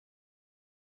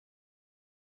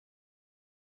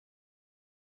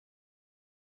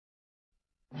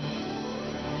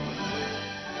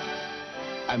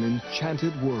An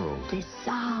enchanted world. The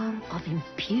Tsar of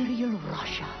Imperial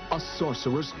Russia. A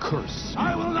sorcerer's curse.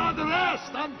 I will not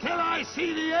rest until I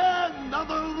see the end of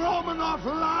the Romanov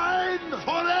line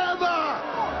forever!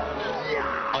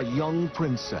 A young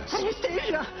princess.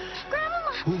 Anastasia!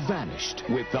 Grandma! Who vanished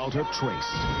without a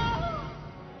trace.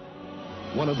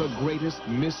 One of the greatest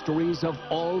mysteries of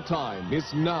all time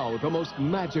is now the most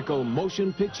magical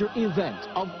motion picture event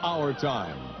of our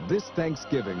time. This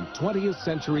Thanksgiving, 20th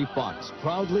Century Fox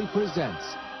proudly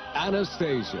presents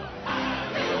Anastasia.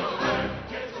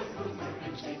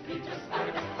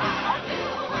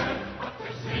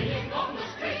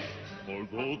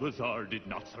 Although the Tsar did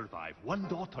not survive, one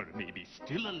daughter may be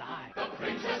still alive. The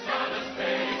Princess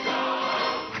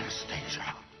Anastasia!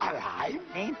 Anastasia? Alive?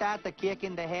 Ain't that the kick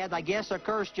in the head? I guess a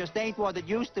curse just ain't what it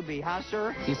used to be, huh,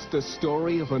 sir? It's the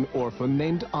story of an orphan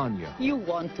named Anya. You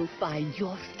want to find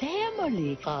your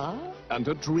family, huh? And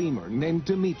a dreamer named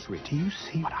Dmitri. Do you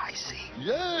see what I see?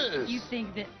 Yes! You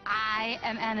think that I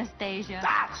am Anastasia?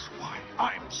 That's why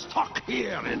I'm stuck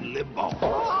here in limbo.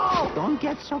 Oh, don't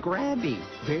get so grabby.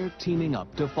 They're teaming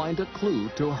up to find a clue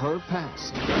to her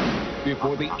past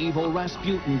before the evil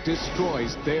Rasputin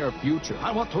destroys their future.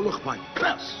 I want to look my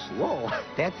best. Whoa,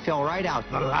 that fell right out.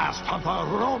 The last of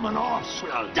the Romanovs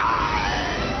will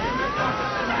die!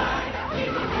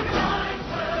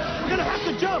 We're gonna have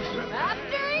to jump.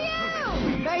 After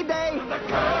you! Mayday! The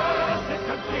curse is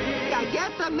complete! I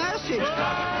get the message.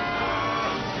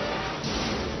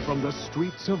 From the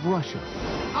streets of Russia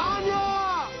Anya!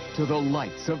 to the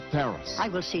lights of Paris, I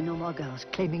will see no more girls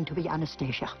claiming to be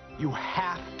Anastasia. You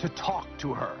have to talk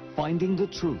to her. finding the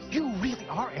truth You really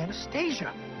are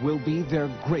Anastasia. will be their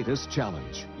greatest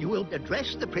challenge. You will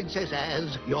address the princess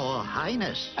as Your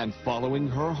Highness. And following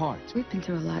her heart We've been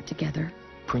through a lot together.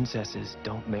 Princesses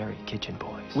don't marry kitchen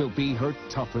boys. will be her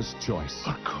toughest choice.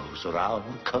 What goes around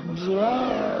comes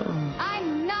around.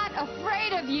 I'm not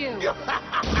afraid of you!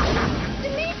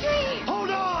 Dmitri! Hold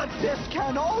on! This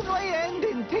can only end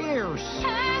in tears.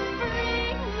 And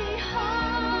bring me home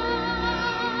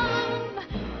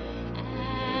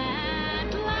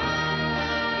at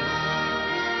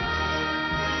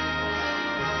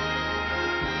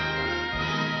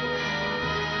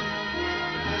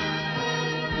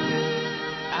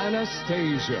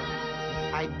Anastasia.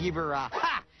 I'd give her a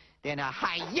ha, then a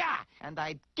hi-ya, and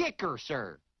I'd kick her,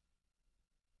 sir.